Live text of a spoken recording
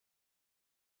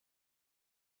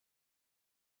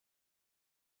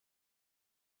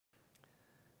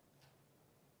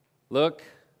Look,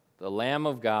 the Lamb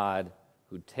of God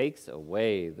who takes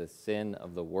away the sin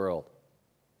of the world.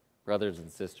 Brothers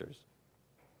and sisters,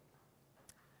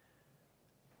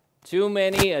 too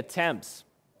many attempts.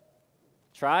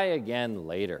 Try again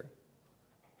later.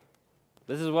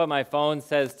 This is what my phone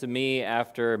says to me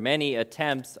after many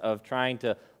attempts of trying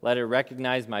to let it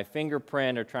recognize my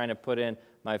fingerprint or trying to put in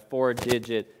my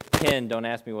 4-digit PIN. Don't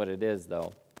ask me what it is,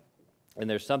 though. And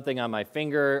there's something on my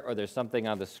finger or there's something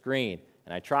on the screen.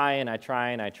 And I try and I try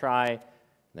and I try. And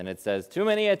then it says, too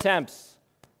many attempts.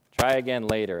 Try again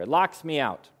later. It locks me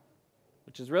out,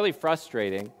 which is really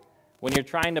frustrating when you're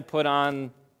trying to put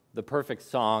on the perfect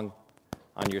song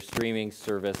on your streaming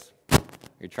service.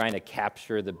 You're trying to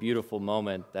capture the beautiful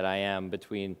moment that I am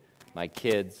between my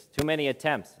kids. Too many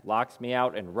attempts locks me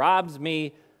out and robs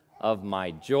me of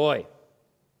my joy.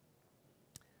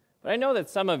 But I know that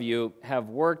some of you have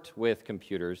worked with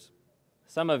computers.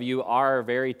 Some of you are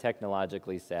very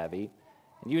technologically savvy.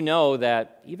 And you know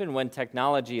that even when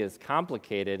technology is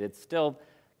complicated, it's still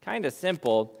kind of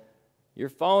simple. Your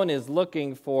phone is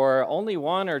looking for only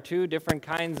one or two different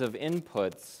kinds of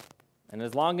inputs. And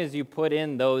as long as you put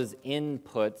in those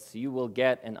inputs, you will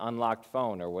get an unlocked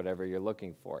phone or whatever you're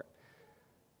looking for.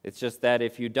 It's just that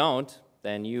if you don't,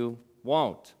 then you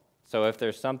won't. So if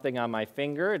there's something on my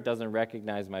finger, it doesn't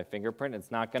recognize my fingerprint,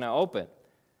 it's not going to open.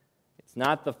 It's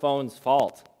not the phone's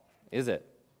fault, is it?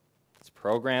 It's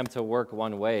programmed to work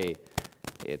one way.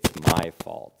 It's my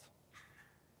fault.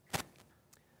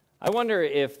 I wonder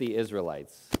if the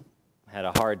Israelites had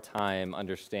a hard time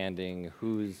understanding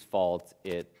whose fault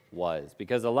it was.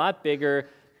 Because a lot bigger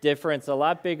difference, a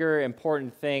lot bigger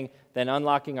important thing than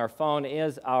unlocking our phone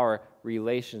is our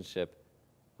relationship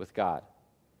with God.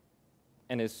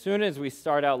 And as soon as we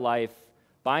start out life,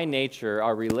 by nature,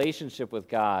 our relationship with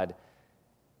God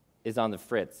is on the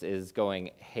fritz, is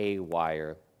going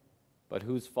haywire. But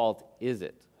whose fault is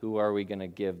it? Who are we going to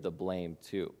give the blame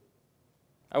to?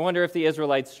 I wonder if the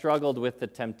Israelites struggled with the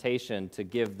temptation to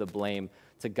give the blame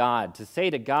to God, to say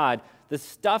to God, the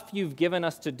stuff you've given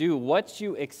us to do, what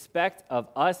you expect of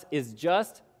us is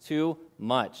just too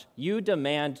much. You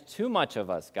demand too much of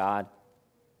us, God.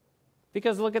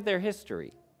 Because look at their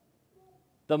history.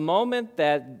 The moment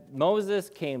that Moses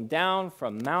came down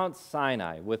from Mount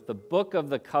Sinai with the book of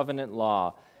the covenant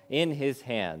law in his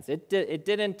hands, it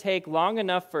didn't take long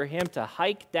enough for him to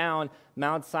hike down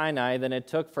Mount Sinai than it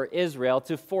took for Israel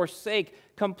to forsake,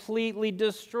 completely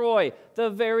destroy the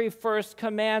very first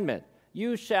commandment.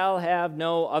 You shall have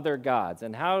no other gods.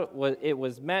 And how it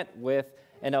was met with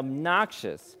an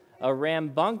obnoxious, a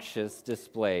rambunctious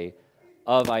display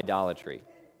of idolatry.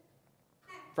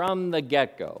 From the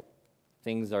get-go,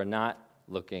 things are not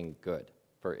looking good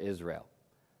for Israel.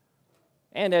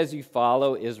 And as you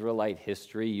follow Israelite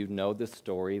history, you know the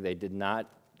story. They did not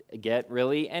get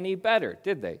really any better,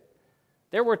 did they?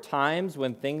 There were times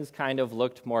when things kind of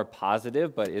looked more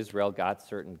positive, but Israel got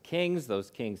certain kings. Those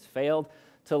kings failed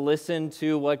to listen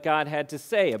to what God had to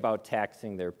say about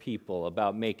taxing their people,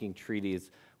 about making treaties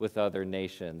with other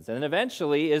nations. And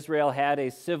eventually, Israel had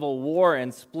a civil war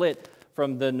and split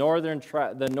from the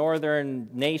northern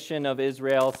nation of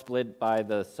Israel, split by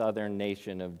the southern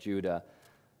nation of Judah.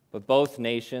 But both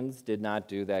nations did not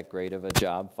do that great of a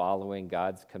job following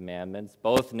God's commandments.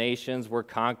 Both nations were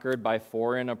conquered by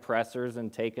foreign oppressors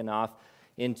and taken off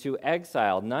into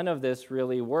exile. None of this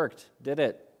really worked, did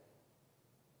it?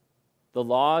 The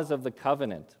laws of the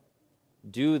covenant,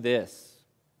 do this,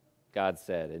 God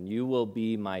said, and you will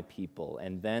be my people,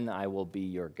 and then I will be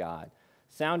your God.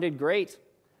 Sounded great.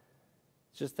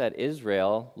 It's just that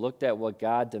Israel looked at what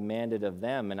God demanded of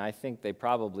them, and I think they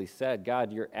probably said,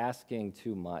 God, you're asking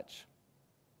too much.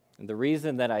 And the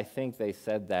reason that I think they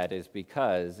said that is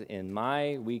because in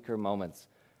my weaker moments,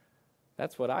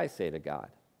 that's what I say to God.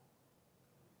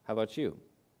 How about you?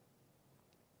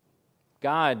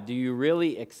 God, do you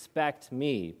really expect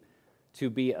me to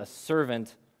be a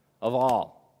servant of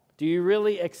all? Do you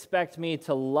really expect me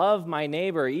to love my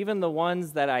neighbor, even the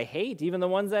ones that I hate, even the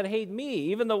ones that hate me,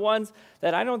 even the ones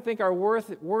that I don't think are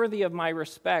worthy of my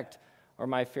respect or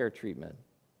my fair treatment?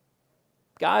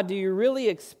 God, do you really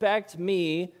expect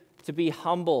me to be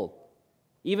humble?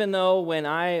 Even though when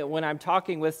I'm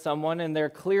talking with someone and they're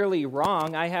clearly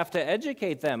wrong, I have to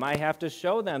educate them. I have to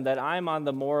show them that I'm on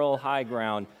the moral high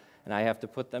ground, and I have to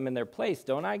put them in their place,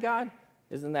 don't I, God?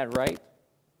 Isn't that right?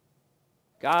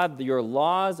 God, your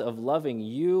laws of loving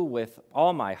you with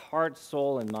all my heart,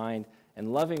 soul, and mind,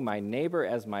 and loving my neighbor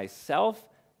as myself,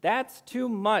 that's too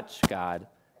much, God.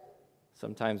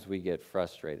 Sometimes we get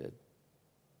frustrated.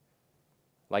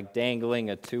 Like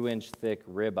dangling a 2-inch thick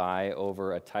ribeye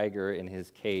over a tiger in his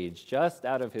cage, just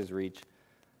out of his reach.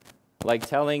 Like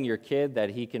telling your kid that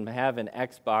he can have an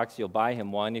Xbox, you'll buy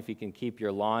him one if he can keep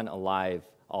your lawn alive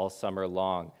all summer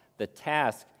long. The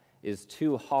task is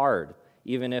too hard,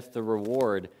 even if the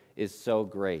reward is so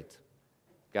great.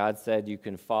 God said,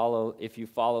 if you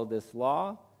follow this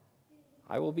law,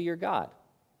 I will be your God,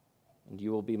 and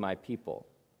you will be my people.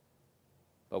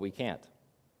 But we can't.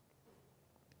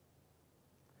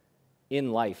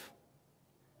 In life,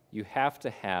 you have to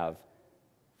have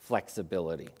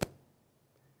flexibility.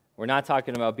 We're not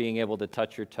talking about being able to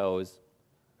touch your toes.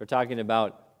 We're talking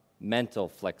about mental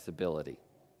flexibility.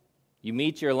 You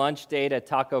meet your lunch date at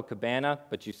Taco Cabana,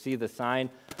 but you see the sign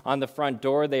on the front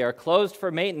door, they are closed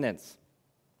for maintenance.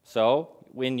 So,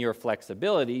 in your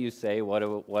flexibility, you say, what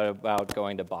about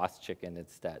going to Boss Chicken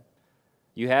instead?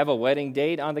 You have a wedding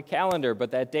date on the calendar,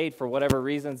 but that date, for whatever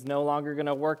reason, is no longer going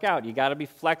to work out. You got to be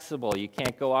flexible. You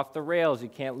can't go off the rails. You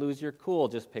can't lose your cool.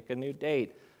 Just pick a new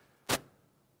date.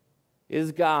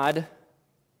 Is God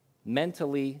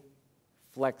mentally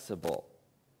flexible?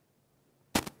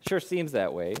 Sure seems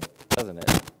that way, doesn't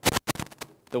it?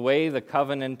 The way the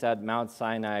covenant at Mount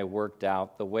Sinai worked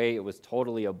out, the way it was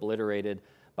totally obliterated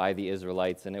by the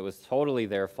Israelites, and it was totally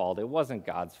their fault. It wasn't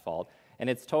God's fault. And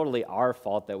it's totally our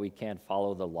fault that we can't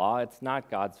follow the law. It's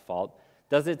not God's fault.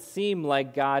 Does it seem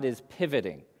like God is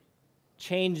pivoting,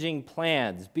 changing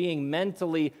plans, being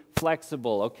mentally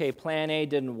flexible? Okay, plan A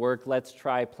didn't work. Let's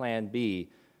try plan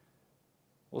B.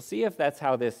 We'll see if that's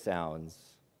how this sounds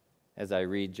as I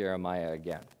read Jeremiah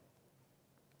again.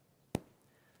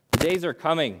 The days are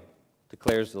coming,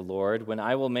 declares the Lord, when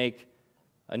I will make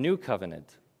a new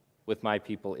covenant with my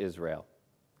people Israel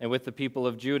and with the people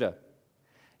of Judah.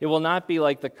 It will not be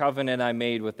like the covenant I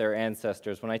made with their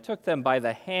ancestors when I took them by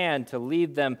the hand to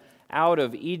lead them out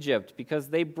of Egypt, because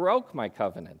they broke my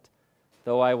covenant,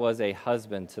 though I was a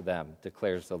husband to them,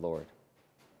 declares the Lord.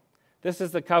 This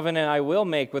is the covenant I will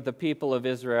make with the people of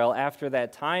Israel after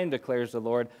that time, declares the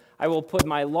Lord. I will put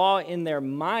my law in their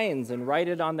minds and write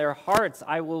it on their hearts.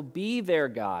 I will be their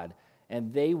God,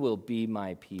 and they will be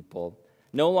my people.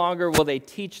 No longer will they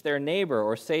teach their neighbor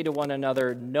or say to one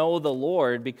another, know the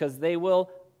Lord, because they will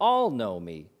all know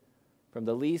me, from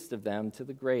the least of them to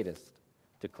the greatest,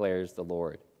 declares the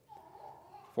Lord.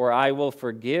 For I will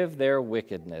forgive their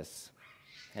wickedness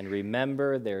and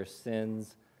remember their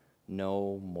sins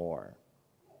no more.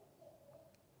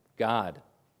 God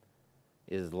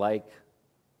is like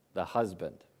the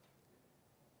husband.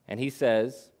 And he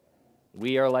says,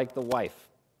 we are like the wife.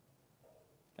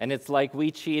 And it's like we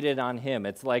cheated on him.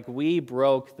 It's like we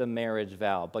broke the marriage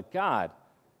vow. But God,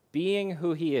 being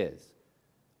who he is,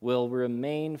 will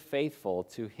remain faithful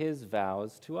to his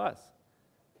vows to us.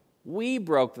 We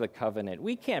broke the covenant.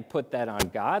 We can't put that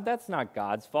on God. That's not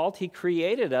God's fault. He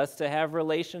created us to have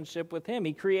relationship with him.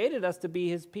 He created us to be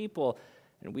his people,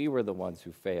 and we were the ones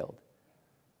who failed.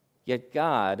 Yet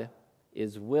God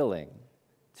is willing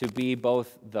to be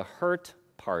both the hurt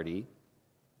party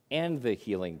and the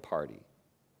healing party.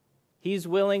 He's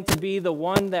willing to be the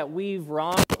one that we've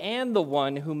wronged and the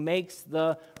one who makes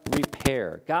the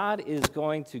repair. God is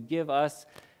going to give us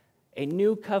a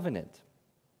new covenant.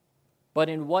 But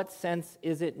in what sense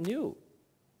is it new?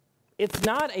 It's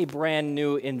not a brand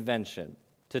new invention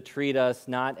to treat us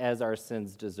not as our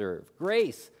sins deserve.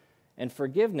 Grace and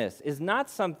forgiveness is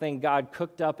not something God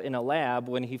cooked up in a lab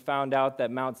when he found out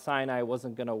that Mount Sinai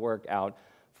wasn't going to work out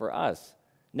for us.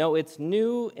 No, it's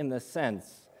new in the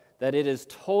sense that it is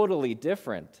totally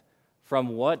different from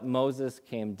what Moses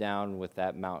came down with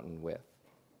that mountain with.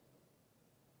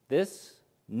 This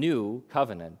new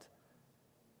covenant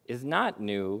is not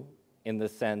new in the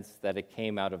sense that it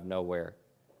came out of nowhere.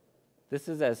 This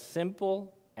is as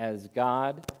simple as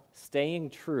God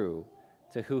staying true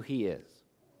to who he is.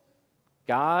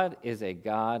 God is a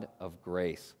God of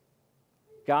grace.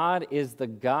 God is the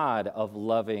God of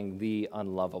loving the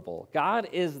unlovable. God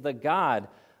is the God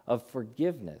of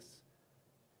forgiveness.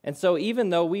 And so even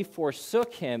though we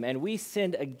forsook him and we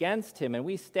sinned against him and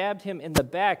we stabbed him in the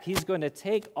back, he's going to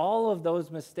take all of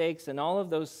those mistakes and all of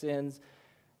those sins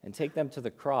and take them to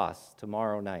the cross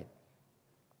tomorrow night.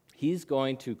 He's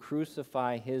going to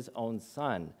crucify his own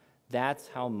son. That's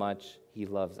how much he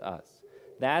loves us.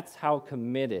 That's how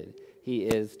committed he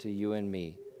is to you and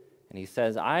me. And he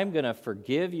says, I'm going to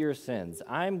forgive your sins.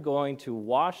 I'm going to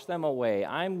wash them away.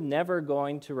 I'm never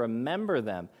going to remember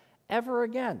them ever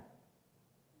again.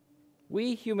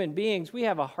 We human beings, we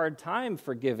have a hard time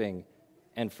forgiving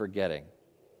and forgetting.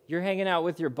 You're hanging out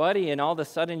with your buddy, and all of a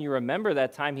sudden you remember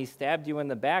that time he stabbed you in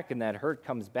the back, and that hurt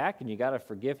comes back, and you got to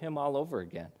forgive him all over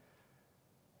again.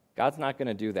 God's not going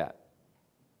to do that.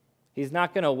 He's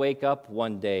not going to wake up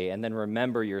one day and then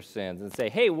remember your sins and say,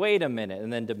 hey, wait a minute,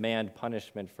 and then demand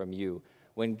punishment from you.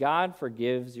 When God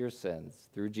forgives your sins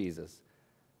through Jesus,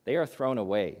 they are thrown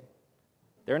away.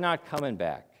 They're not coming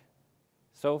back.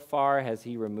 So far has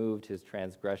he removed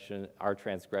our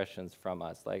transgressions from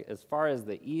us, like as far as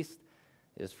the east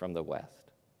is from the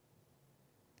west.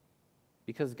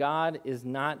 Because God is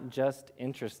not just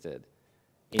interested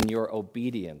in your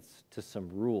obedience to some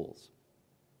rules.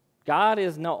 God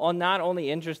is not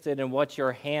only interested in what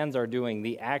your hands are doing,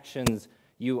 the actions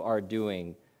you are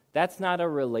doing. That's not a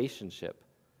relationship.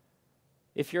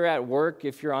 If you're at work,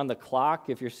 if you're on the clock,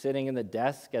 if you're sitting in the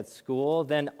desk at school,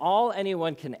 then all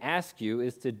anyone can ask you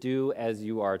is to do as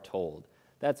you are told.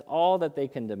 That's all that they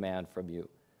can demand from you.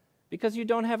 Because you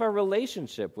don't have a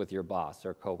relationship with your boss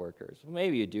or coworkers.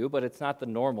 Maybe you do, but it's not the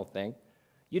normal thing.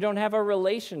 You don't have a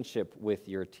relationship with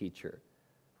your teacher.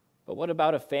 But what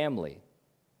about a family?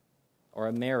 Or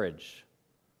a marriage,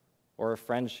 or a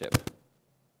friendship?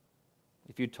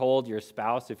 If you told your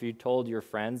spouse, if you told your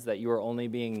friends that you were only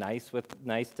being nice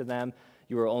to them,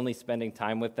 you were only spending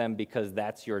time with them because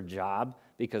that's your job,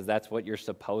 because that's what you're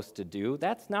supposed to do,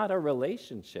 that's not a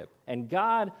relationship. And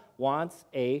God wants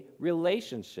a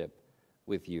relationship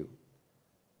with you.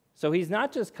 So he's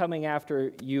not just coming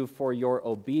after you for your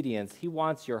obedience. He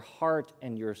wants your heart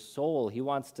and your soul. He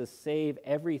wants to save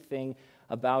everything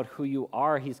about who you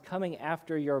are. He's coming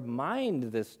after your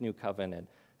mind, this new covenant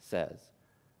says.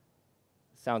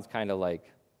 Sounds kind of like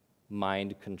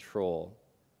mind control.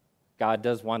 God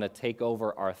does want to take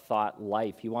over our thought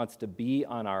life. He wants to be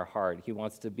on our heart. He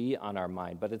wants to be on our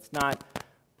mind. But it's not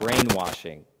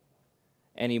brainwashing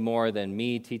any more than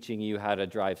me teaching you how to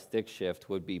drive stick shift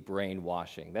would be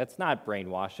brainwashing. That's not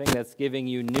brainwashing. That's giving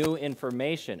you new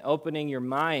information, opening your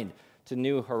mind to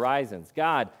new horizons.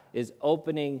 God is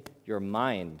opening your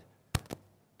mind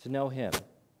to know him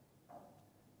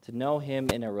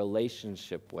in a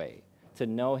relationship way, to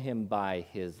know him by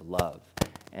his love.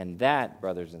 And that,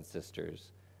 brothers and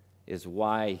sisters, is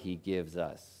why he gives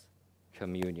us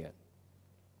communion.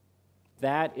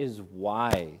 That is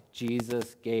why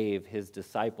Jesus gave his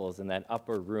disciples in that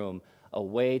upper room a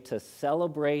way to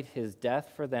celebrate his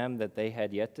death for them that they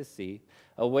had yet to see,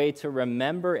 a way to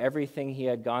remember everything he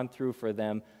had gone through for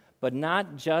them, but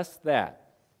not just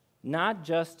that, not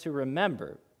just to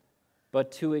remember,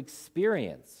 but to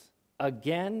experience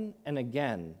again and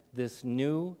again this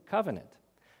new covenant,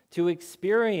 to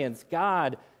experience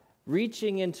God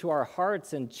reaching into our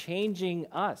hearts and changing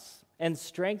us and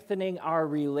strengthening our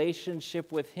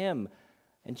relationship with him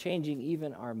and changing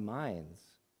even our minds.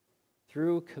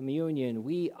 Through communion,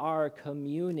 we are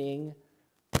communing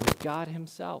with God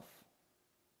himself.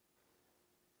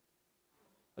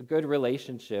 A good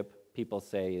relationship, people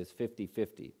say, is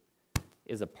 50-50,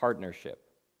 is a partnership,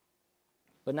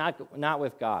 but not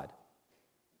with God.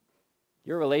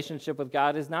 Your relationship with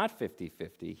God is not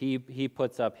 50-50. He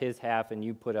puts up his half and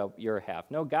you put up your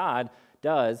half. No, God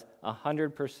does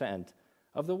 100%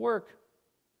 of the work.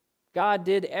 God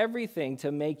did everything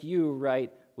to make you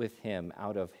right with him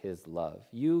out of his love.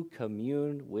 You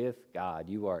commune with God.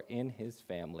 You are in his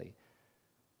family.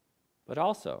 But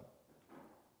also,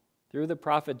 through the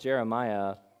prophet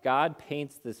Jeremiah, God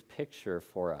paints this picture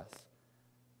for us,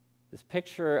 this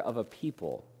picture of a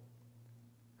people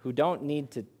who don't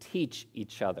need to teach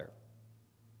each other.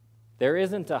 There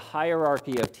isn't a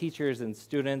hierarchy of teachers and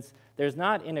students. There's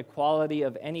not inequality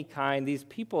of any kind. These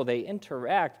people, they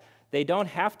interact. They don't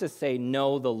have to say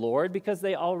know the Lord because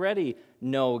they already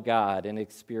know God and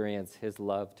experience his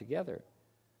love together.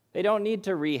 They don't need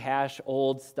to rehash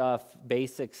old stuff,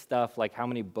 basic stuff like how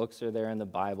many books are there in the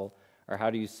Bible or how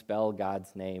do you spell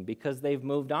God's name, because they've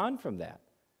moved on from that.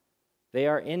 They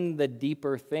are in the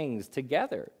deeper things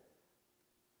together.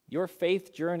 Your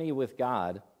faith journey with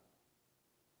God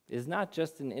is not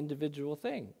just an individual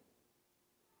thing.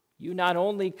 You not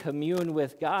only commune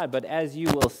with God, but as you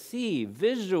will see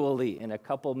visually in a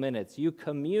couple minutes, you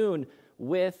commune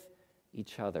with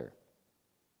each other.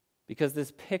 Because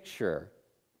this picture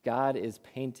God is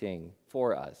painting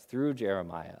for us through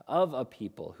Jeremiah of a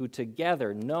people who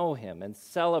together know him and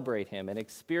celebrate him and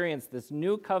experience this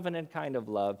new covenant kind of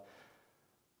love,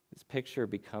 this picture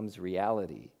becomes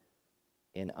reality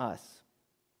in us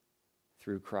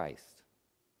through Christ.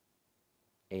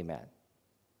 Amen.